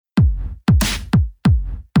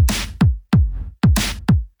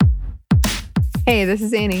Hey, this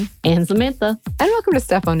is Annie. And Samantha. And welcome to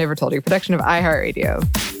Stuff Mom Never Told You, production of iHeartRadio.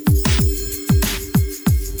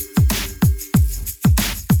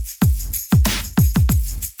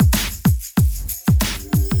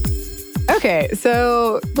 Okay,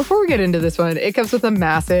 so before we get into this one, it comes with a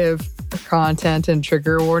massive content and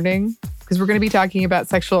trigger warning because we're going to be talking about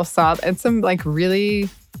sexual assault and some really,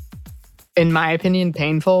 in my opinion,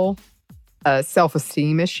 painful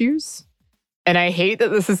self-esteem issues. And I hate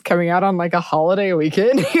that this is coming out on a holiday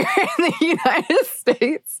weekend here in the United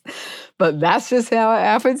States. But that's just how it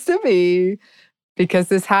happens to be. Because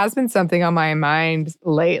this has been something on my mind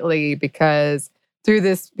lately. Because through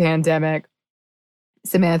this pandemic,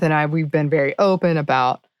 Samantha and I, we've been very open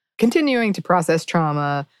about continuing to process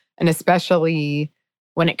trauma. And especially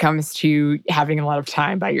when it comes to having a lot of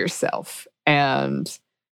time by yourself. And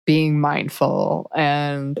being mindful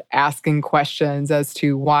and asking questions as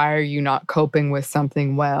to why are you not coping with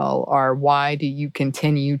something well, or why do you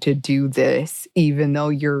continue to do this even though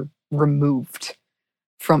you're removed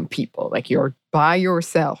from people, you're by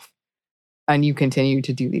yourself and you continue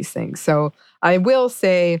to do these things. So I will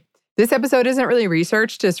say this episode isn't really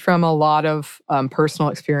researched, it's from a lot of personal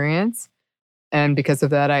experience. And because of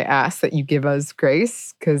that, I ask that you give us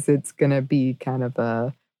grace because it's going to be kind of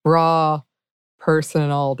a raw,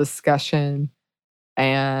 personal discussion,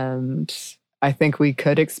 and I think we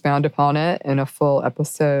could expound upon it in a full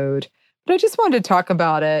episode. But I just wanted to talk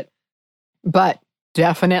about it. But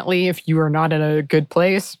definitely, if you are not in a good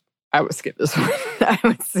place, I would skip this one. I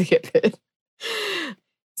would skip it.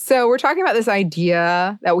 So we're talking about this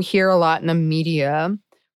idea that we hear a lot in the media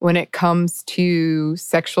when it comes to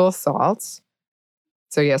sexual assaults.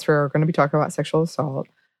 So yes, we're going to be talking about sexual assault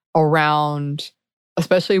around,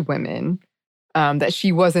 especially women. That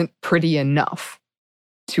she wasn't pretty enough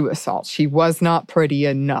to assault. She was not pretty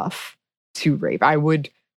enough to rape.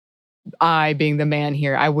 I being the man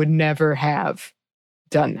here, I would never have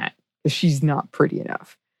done that because she's not pretty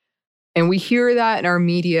enough. And we hear that in our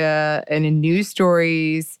media and in news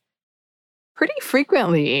stories pretty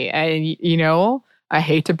frequently. And, I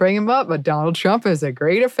hate to bring him up, but Donald Trump is a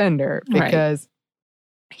great offender because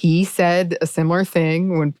he said a similar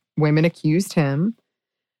thing when women accused him.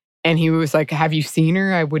 And he was like, have you seen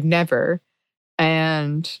her? I would never.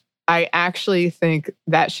 And I actually think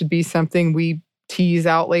that should be something we tease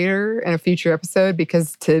out later in a future episode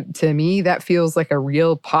because to me, that feels like a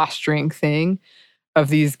real posturing thing of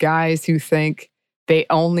these guys who think they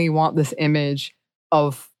only want this image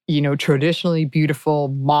of, traditionally beautiful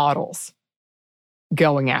models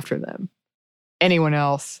going after them. Anyone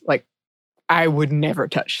else, I would never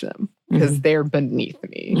touch them because they're beneath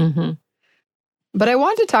me. Mm-hmm. But I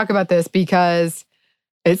want to talk about this because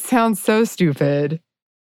it sounds so stupid,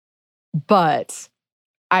 but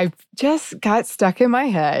I've just got stuck in my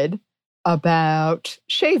head about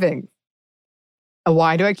shaving.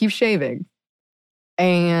 Why do I keep shaving?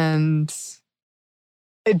 And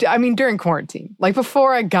during quarantine,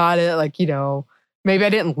 before I got it, maybe I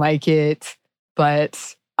didn't like it,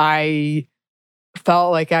 but I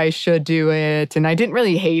felt like I should do it. And I didn't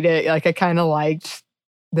really hate it. I kind of liked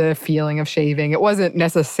the feeling of shaving. It wasn't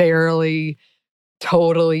necessarily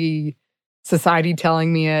totally society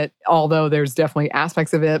telling me it, although there's definitely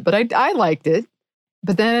aspects of it, but I liked it.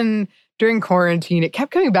 But then during quarantine, it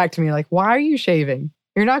kept coming back to me why are you shaving?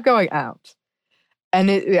 You're not going out. And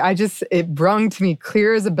it rung to me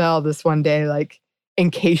clear as a bell this one day,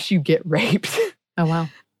 in case you get raped. Oh, wow.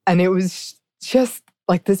 And it was just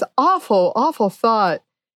this awful, awful thought.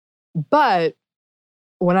 But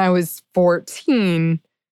when I was 14,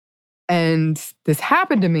 and this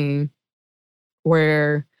happened to me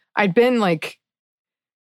where I'd been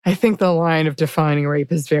I think the line of defining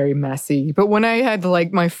rape is very messy. But when I had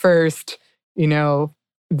my first,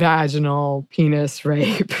 vaginal penis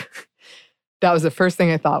rape, that was the first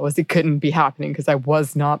thing I thought was it couldn't be happening because I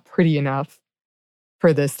was not pretty enough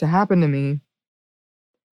for this to happen to me.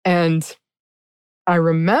 And I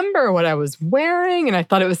remember what I was wearing and I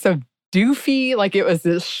thought it was so doofy. It was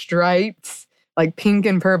this striped, pink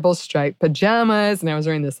and purple striped pajamas. And I was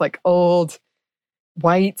wearing this old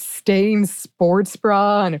white stained sports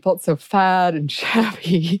bra. And I felt so fat and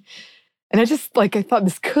shabby. And I just I thought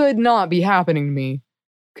this could not be happening to me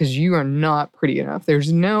because you are not pretty enough.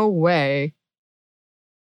 There's no way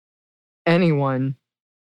anyone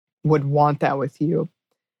would want that with you.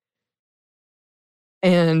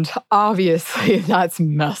 And obviously that's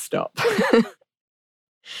messed up.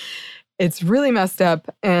 It's really messed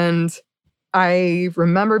up. And I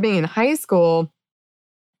remember being in high school,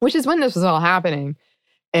 which is when this was all happening.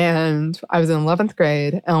 And I was in 11th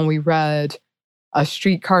grade and we read A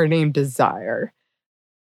Streetcar Named Desire.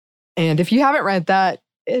 And if you haven't read that,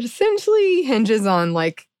 it essentially hinges on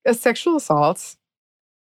like a sexual assault.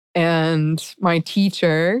 And my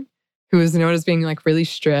teacher, who is known as being like really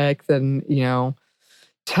strict and,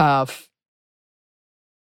 tough,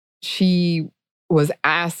 she was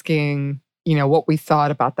asking, what we thought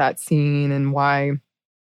about that scene and why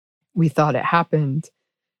we thought it happened.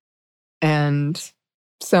 And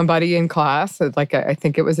somebody in class, like I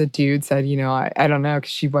think it was a dude, said, I don't know, because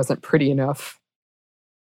she wasn't pretty enough.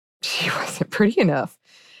 She wasn't pretty enough.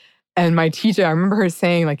 And my teacher, I remember her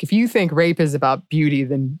saying, like, if you think rape is about beauty,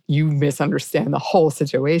 then you misunderstand the whole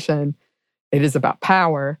situation. It is about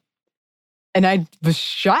power. And I was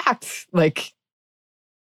shocked, like,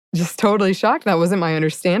 just totally shocked. That wasn't my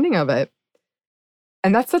understanding of it.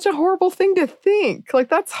 And that's such a horrible thing to think. Like,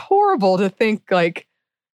 that's horrible to think, like,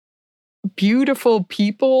 beautiful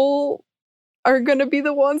people are going to be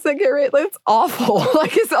the ones that get raped. Like, it's awful.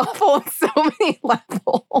 Like, it's awful on so many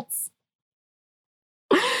levels.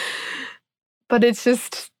 But it's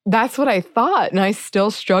just, that's what I thought. And I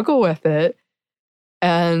still struggle with it.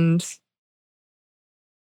 And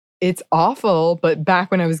it's awful. But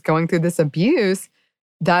back when I was going through this abuse,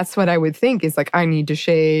 that's what I would think is like, I need to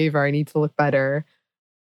shave or I need to look better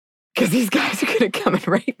because these guys are going to come and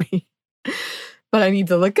rape me. But I need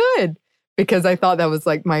to look good because I thought that was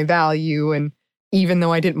like my value. And even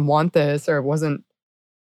though I didn't want this or it wasn't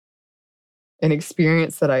an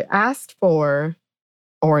experience that I asked for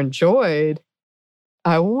or enjoyed,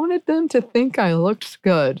 I wanted them to think I looked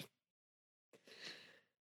good.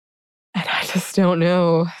 And I just don't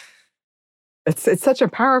know. It's such a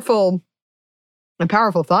powerful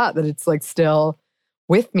thought that it's like still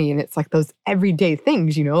with me. And it's like those everyday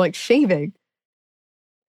things, like shaving.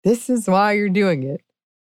 This is why you're doing it.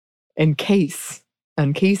 In case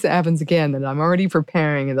it happens again, that I'm already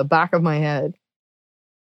preparing in the back of my head.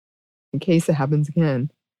 In case it happens again.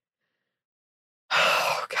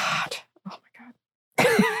 Oh, God. Oh, my God.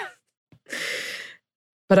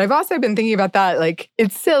 But I've also been thinking about that, like,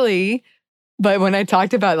 it's silly, but when I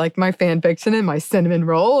talked about, like, my fan fiction and my cinnamon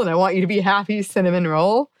roll, and I want you to be happy cinnamon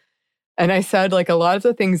roll, and I said, like, a lot of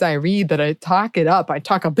the things I read that I talk it up, I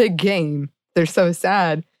talk a big game, they're so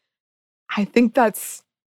sad. I think that's,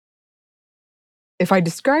 if I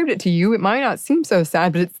described it to you, it might not seem so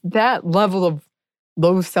sad, but it's that level of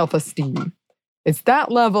low self-esteem. It's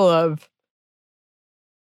that level of,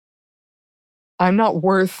 I'm not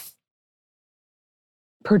worth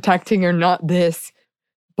protecting or not this,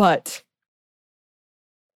 but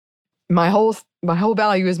my whole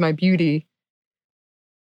value is my beauty.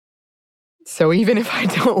 So even if I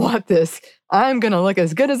don't want this, I'm going to look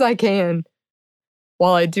as good as I can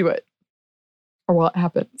while I do it or while it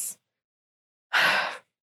happens.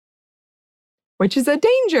 Which is a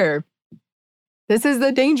danger. This is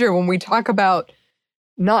the danger when we talk about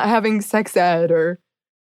not having sex ed or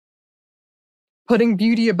putting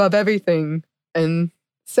beauty above everything and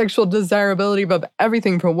sexual desirability above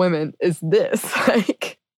everything for women is this.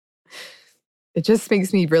 Like, it just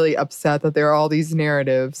makes me really upset that there are all these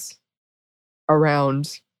narratives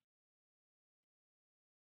around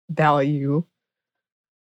value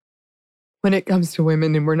when it comes to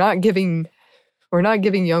women, and we're not giving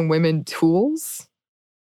young women tools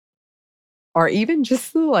or even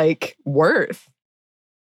just the like worth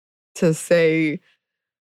to say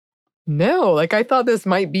no. Like, I thought this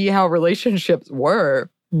might be how relationships were.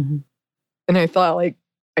 Mm-hmm. And I thought, like,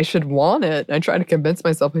 I should want it. I try to convince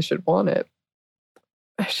myself I should want it.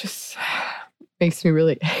 It just makes me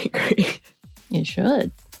really angry. You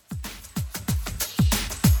should.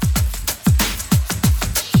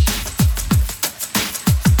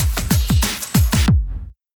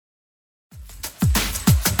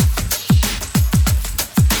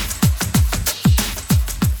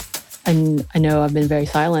 And I know I've been very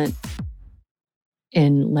silent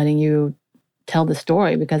in letting you tell the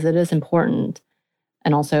story because it is important.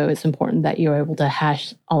 And also it's important that you're able to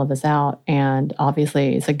hash all of this out. And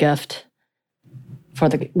obviously it's a gift for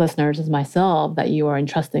the listeners as myself that you are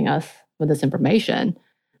entrusting us with this information.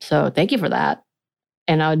 So thank you for that.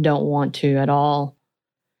 And I don't want to at all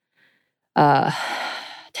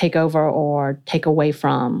take over or take away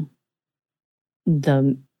from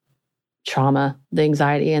the trauma, the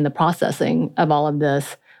anxiety, and the processing of all of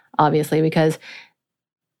this, obviously, because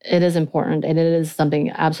it is important and it is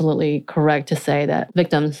something absolutely correct to say that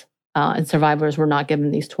victims and survivors were not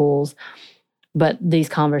given these tools. But these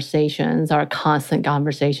conversations are constant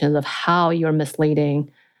conversations of how you're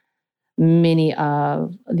misleading many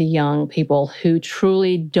of the young people who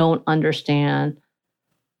truly don't understand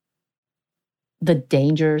the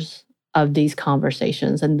dangers of these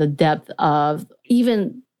conversations and the depth of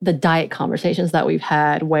even the diet conversations that we've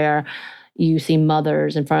had where you see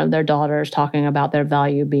mothers in front of their daughters talking about their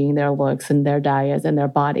value being their looks and their diets and their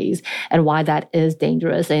bodies and why that is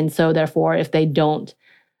dangerous. And so therefore, if they don't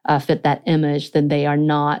fit that image, then they are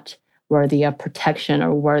not worthy of protection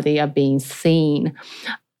or worthy of being seen.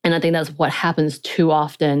 And I think that's what happens too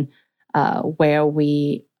often, where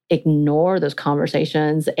we ignore those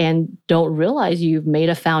conversations and don't realize you've made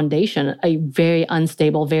a foundation, a very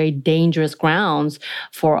unstable, very dangerous grounds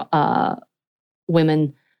for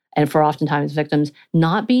women and for oftentimes victims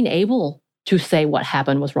not being able to say what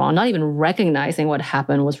happened was wrong, not even recognizing what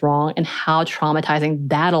happened was wrong, and how traumatizing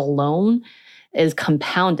that alone is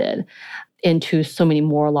compounded into so many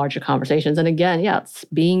more larger conversations. And again, yeah, it's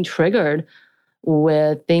being triggered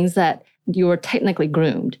with things that you were technically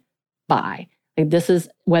groomed by. Like this is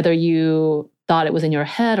whether you thought it was in your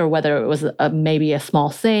head or whether it was maybe a small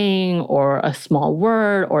saying or a small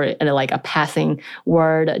word or like a passing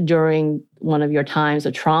word during one of your times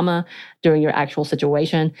of trauma, during your actual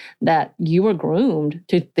situation, that you were groomed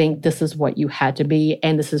to think this is what you had to be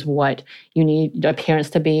and this is what you need your appearance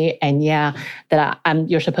to be. And yeah, that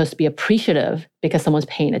you're supposed to be appreciative because someone's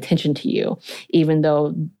paying attention to you, even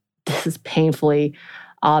though this is painfully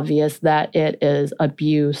obvious that it is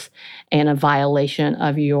abuse and a violation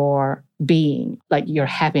of your being, like your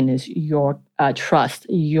happiness, your trust,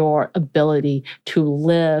 your ability to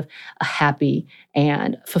live a happy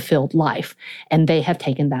and fulfilled life. And they have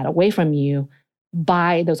taken that away from you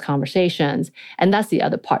by those conversations. And that's the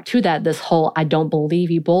other part to that, this whole I don't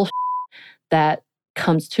believe you bullshit that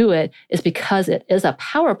comes to it is because it is a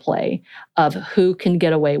power play of who can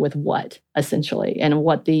get away with what, essentially, and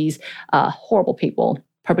what these horrible people,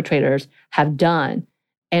 perpetrators, have done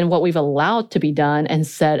and what we've allowed to be done and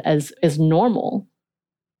said as is normal.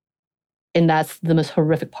 And that's the most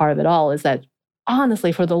horrific part of it all, is that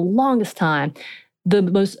honestly, for the longest time, the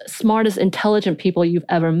most smartest, intelligent people you've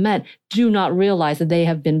ever met do not realize that they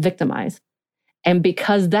have been victimized. And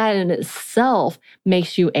because that in itself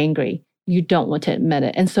makes you angry, you don't want to admit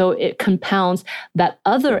it. And so it compounds that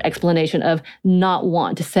other explanation of not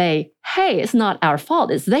want to say, hey, it's not our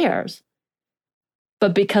fault, it's theirs.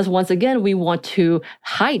 But because once again, we want to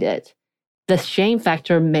hide it, the shame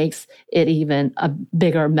factor makes it even a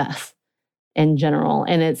bigger mess in general.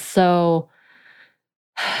 And it's so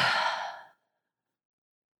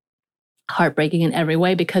heartbreaking in every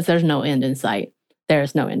way because there's no end in sight. There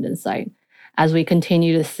is no end in sight. As we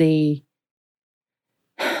continue to see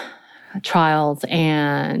trials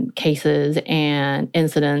and cases and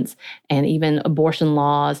incidents and even abortion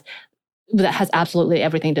laws, that has absolutely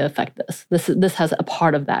everything to affect this. This has a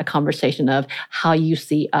part of that conversation of how you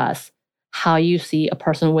see us, how you see a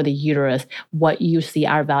person with a uterus, what you see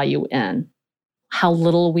our value in, how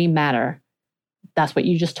little we matter. That's what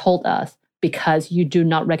you just told us because you do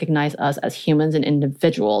not recognize us as humans and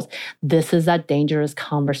individuals. This is that dangerous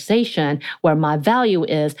conversation where my value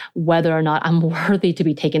is whether or not I'm worthy to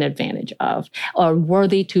be taken advantage of or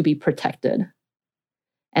worthy to be protected.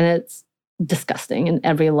 And it's disgusting in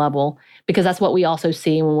every level because that's what we also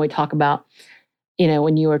see when we talk about,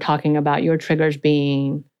 when you were talking about your triggers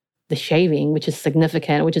being the shaving, which is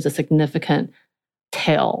significant, which is a significant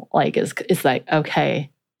tale. Like it's like, okay,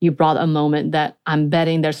 you brought a moment that I'm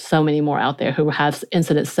betting there's so many more out there who have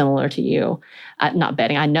incidents similar to you. Not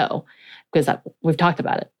betting, I know, because we've talked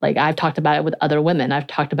about it. Like I've talked about it with other women. I've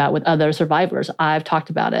talked about it with other survivors. I've talked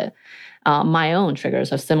about it. My own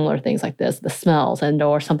triggers of similar things like this, the smells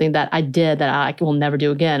or something that I did that I will never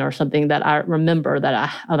do again, or something that I remember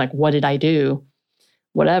that I'm like, what did I do?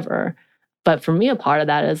 Whatever. But for me, a part of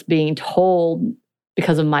that is being told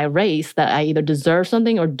because of my race that I either deserve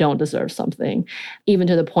something or don't deserve something. Even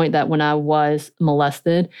to the point that when I was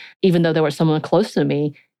molested, even though there was someone close to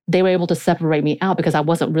me, they were able to separate me out because I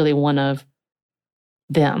wasn't really one of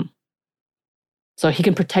them. So he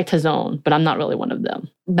can protect his own, but I'm not really one of them.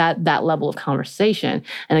 That level of conversation.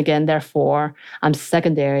 And again, therefore, I'm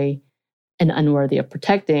secondary and unworthy of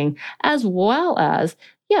protecting, as well as,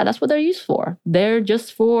 yeah, that's what they're used for. They're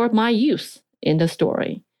just for my use in the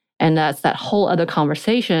story. And that's that whole other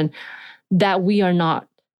conversation that we are not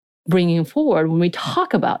bringing forward when we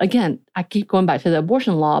talk about, again, I keep going back to the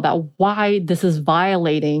abortion law about why this is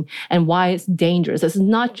violating and why it's dangerous. It's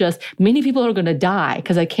not just many people are going to die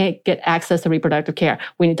because they can't get access to reproductive care.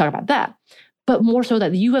 We need to talk about that. But more so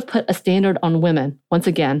that you have put a standard on women, once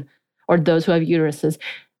again, or those who have uteruses,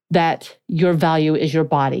 that your value is your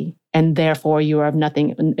body. And therefore you have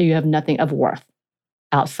nothing of worth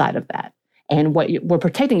outside of that. And what we're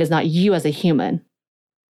protecting is not you as a human,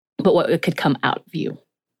 but what it could come out of you.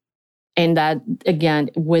 And that, again,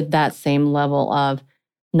 with that same level of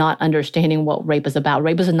not understanding what rape is about.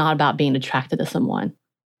 Rape is not about being attracted to someone.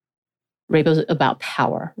 Rape is about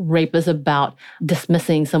power. Rape is about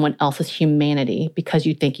dismissing someone else's humanity because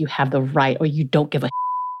you think you have the right or you don't give a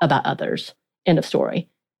about others. End of story.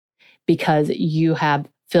 Because you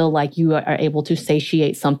feel like you are able to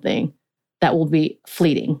satiate something that will be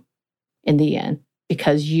fleeting in the end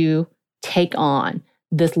because you take on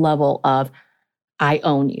this level of, I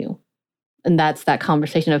own you. And that's that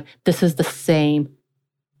conversation of this is the same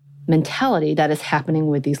mentality that is happening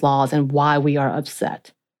with these laws and why we are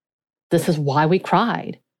upset. This is why we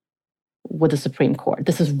cried with the Supreme Court.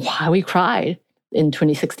 This is why we cried in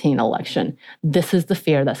 2016 election. This is the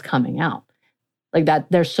fear that's coming out. Like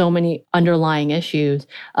that, there's so many underlying issues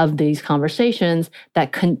of these conversations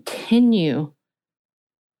that continue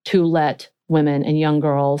to let women and young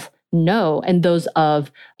girls know, and those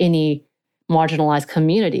of any marginalized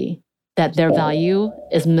community, that their value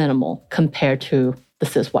is minimal compared to the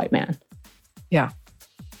cis white man. Yeah.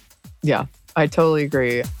 Yeah, I totally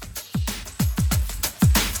agree.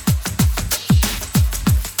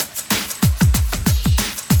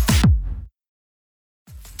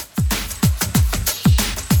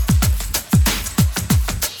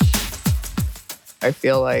 I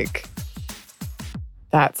feel like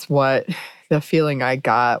that's what the feeling I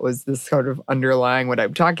got was this sort of underlying what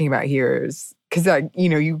I'm talking about here is because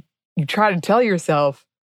you try to tell yourself,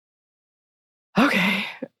 okay,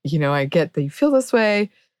 I get that you feel this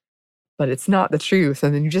way, but it's not the truth.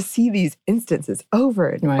 And then you just see these instances over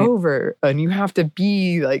and over, and you have to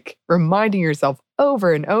be like reminding yourself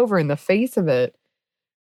over and over in the face of it.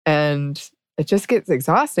 And it just gets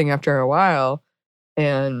exhausting after a while.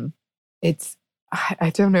 And I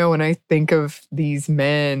don't know, when I think of these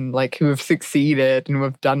men like who have succeeded and who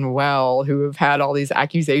have done well, who have had all these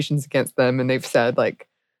accusations against them, and they've said like,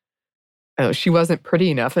 oh, she wasn't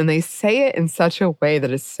pretty enough. And they say it in such a way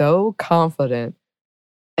that is so confident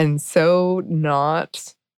and so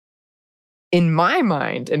not, in my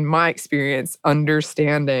mind, in my experience,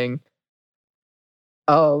 understanding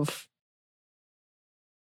of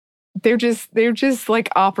they're just like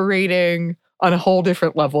operating on a whole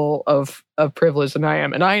different level of privilege than I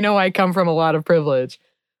am. And I know I come from a lot of privilege,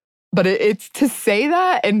 but it's to say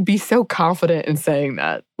that and be so confident in saying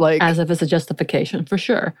that. Like, as if it's a justification, for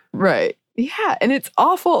sure. Right. Yeah. And it's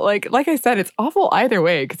awful. Like I said, it's awful either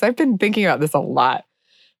way, because I've been thinking about this a lot.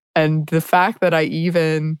 And the fact that I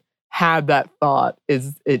even had that thought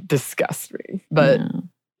it disgusts me. But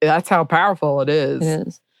that's how powerful it is. It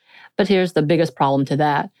is. But here's the biggest problem to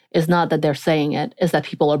that is not that they're saying it, is that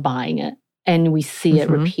people are buying it. And we see it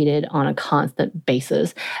repeated on a constant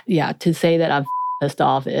basis. Yeah, to say that I'm pissed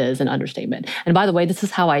off is an understatement. And by the way, this is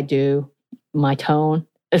how I do my tone.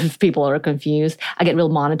 If people are confused, I get real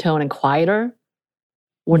monotone and quieter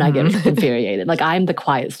when I get infuriated. Like I'm the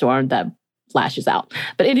quiet storm that lashes out.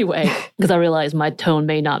 But anyway, because I realize my tone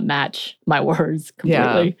may not match my words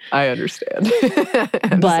completely. Yeah, I understand.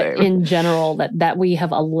 But in general, that we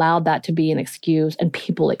have allowed that to be an excuse and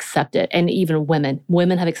people accept it. And even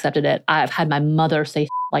women have accepted it. I've had my mother say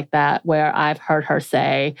like that, where I've heard her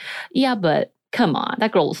say, yeah, but come on,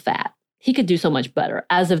 that girl was fat. He could do so much better,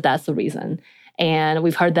 as if that's the reason. And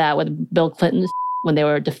we've heard that with Bill Clinton when they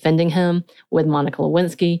were defending him with Monica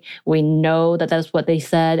Lewinsky. We know that that's what they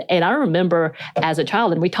said. And I remember as a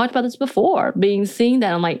child, and we talked about this before, seeing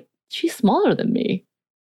that, I'm like, she's smaller than me.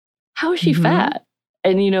 How is she fat?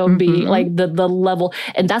 And, be like the level.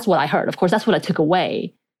 And that's what I heard. Of course, that's what I took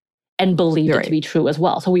away and believed it to be true as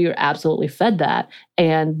well. So we were absolutely fed that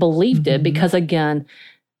and believed it because, again,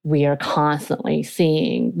 we are constantly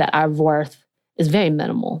seeing that our worth is very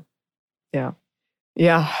minimal. Yeah.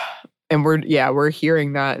 Yeah. And we're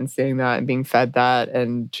hearing that and seeing that and being fed that,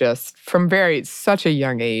 and just from such a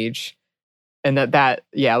young age. And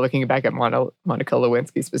looking back at Monica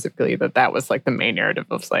Lewinsky specifically, that was like the main narrative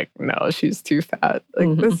of like, no, she's too fat.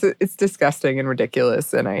 Like it's disgusting and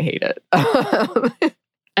ridiculous, and I hate it.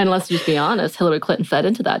 And let's just be honest, Hillary Clinton fed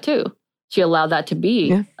into that too. She allowed that to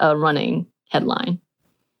be a running headline.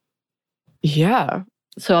 Yeah.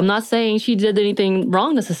 So I'm not saying she did anything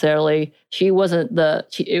wrong necessarily. It was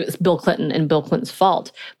Bill Clinton and Bill Clinton's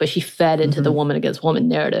fault, but she fed into the woman against woman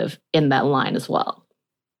narrative in that line as well.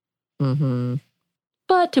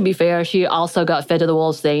 But to be fair, she also got fed to the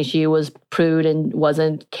wolves saying she was prude and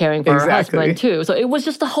wasn't caring for her husband too. So it was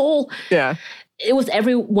just the whole, it was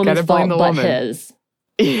every woman's fault but his.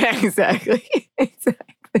 Yeah, exactly.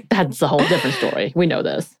 That's a whole different story. We know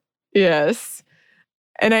this. Yes.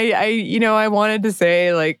 And I wanted to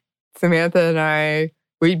say, like, Samantha and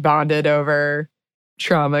we bonded over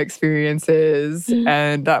trauma experiences.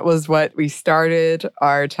 And that was what we started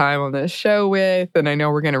our time on this show with. And I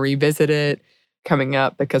know we're going to revisit it coming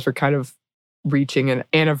up because we're kind of reaching an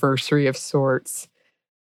anniversary of sorts.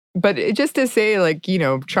 But just to say, like, you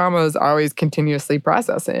know, trauma is always continuously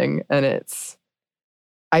processing. And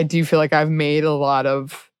I do feel like I've made a lot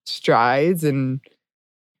of strides and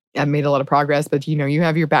I've made a lot of progress. But, you know, you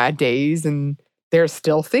have your bad days and there's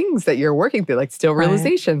still things that you're working through, like still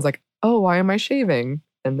realizations, like, oh, why am I shaving?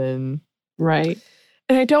 And then... Right.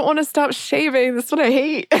 And I don't want to stop shaving. That's what I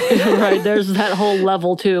hate. Right. There's that whole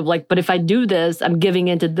level too of like, but if I do this, I'm giving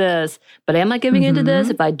into this. But am I giving into this?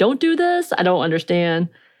 If I don't do this, I don't understand.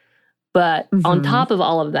 But on top of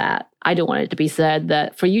all of that, I do want it to be said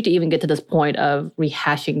that for you to even get to this point of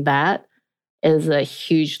rehashing that is a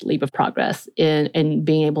huge leap of progress in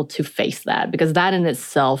being able to face that. Because that in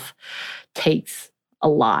itself takes a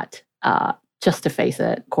lot just to face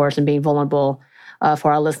it, of course, and being vulnerable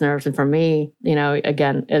for our listeners. And for me, you know,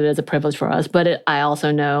 again, it is a privilege for us. But I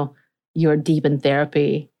also know you're deep in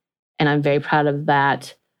therapy. And I'm very proud of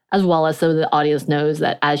that, as well as so the audience knows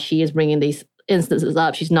that as she is bringing these instances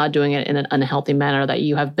up, she's not doing it in an unhealthy manner, that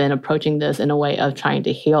you have been approaching this in a way of trying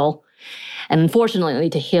to heal. And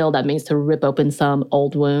unfortunately, to heal, that means to rip open some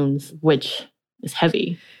old wounds, which is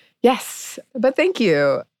heavy. Yes. But thank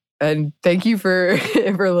you. And thank you for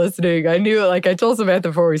listening. I knew, like I told Samantha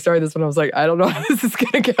before we started this one, I was like, I don't know how this is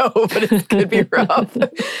going to go, but it's going to be rough.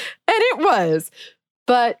 And it was.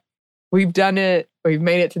 But we've done it. We've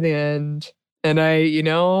made it to the end. And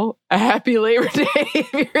a happy Labor Day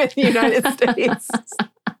if you're in the United States.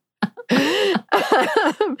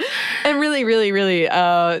 And really, really, really,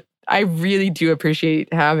 I really do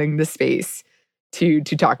appreciate having the space to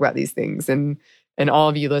talk about these things. And all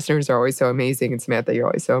of you listeners are always so amazing. And Samantha, you're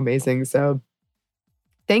always so amazing. So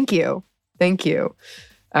thank you. Thank you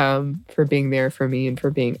for being there for me and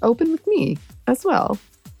for being open with me as well.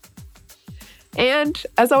 And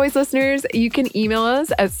as always, listeners, you can email us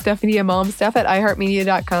at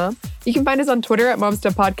stephanie@momstuff@iheartmedia.com. You can find us on Twitter at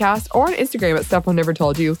momstuffpodcast or on Instagram at Stuff I Never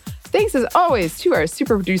Told You. Thanks as always to our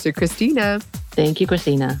super producer, Christina. Thank you,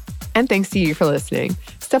 Christina. And thanks to you for listening.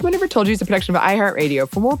 Stuff I Never Told You is a production of iHeartRadio.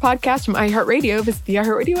 For more podcasts from iHeartRadio, visit the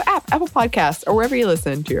iHeartRadio app, Apple Podcasts, or wherever you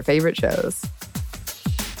listen to your favorite shows.